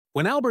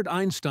When Albert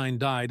Einstein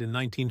died in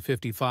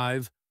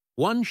 1955,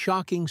 one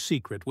shocking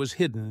secret was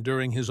hidden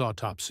during his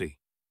autopsy.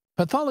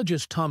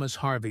 Pathologist Thomas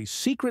Harvey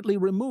secretly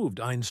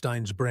removed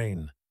Einstein's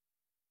brain.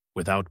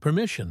 Without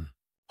permission,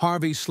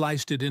 Harvey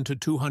sliced it into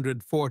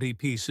 240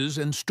 pieces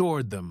and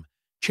stored them,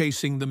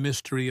 chasing the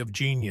mystery of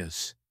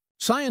genius.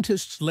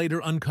 Scientists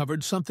later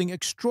uncovered something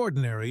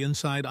extraordinary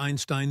inside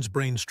Einstein's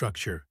brain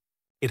structure.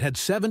 It had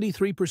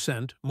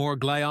 73% more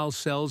glial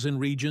cells in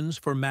regions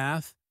for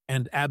math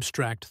and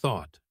abstract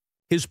thought.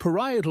 His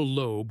parietal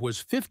lobe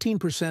was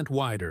 15%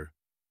 wider,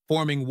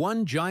 forming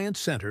one giant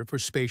center for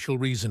spatial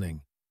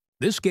reasoning.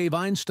 This gave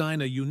Einstein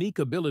a unique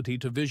ability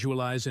to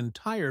visualize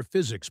entire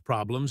physics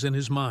problems in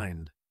his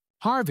mind.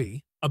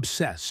 Harvey,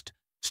 obsessed,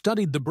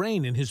 studied the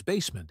brain in his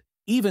basement,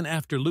 even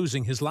after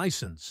losing his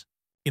license.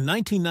 In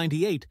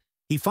 1998,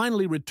 he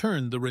finally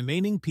returned the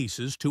remaining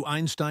pieces to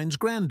Einstein's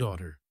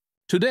granddaughter.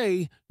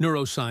 Today,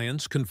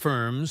 neuroscience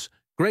confirms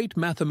great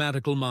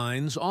mathematical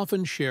minds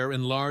often share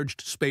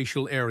enlarged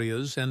spatial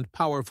areas and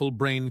powerful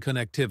brain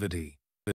connectivity.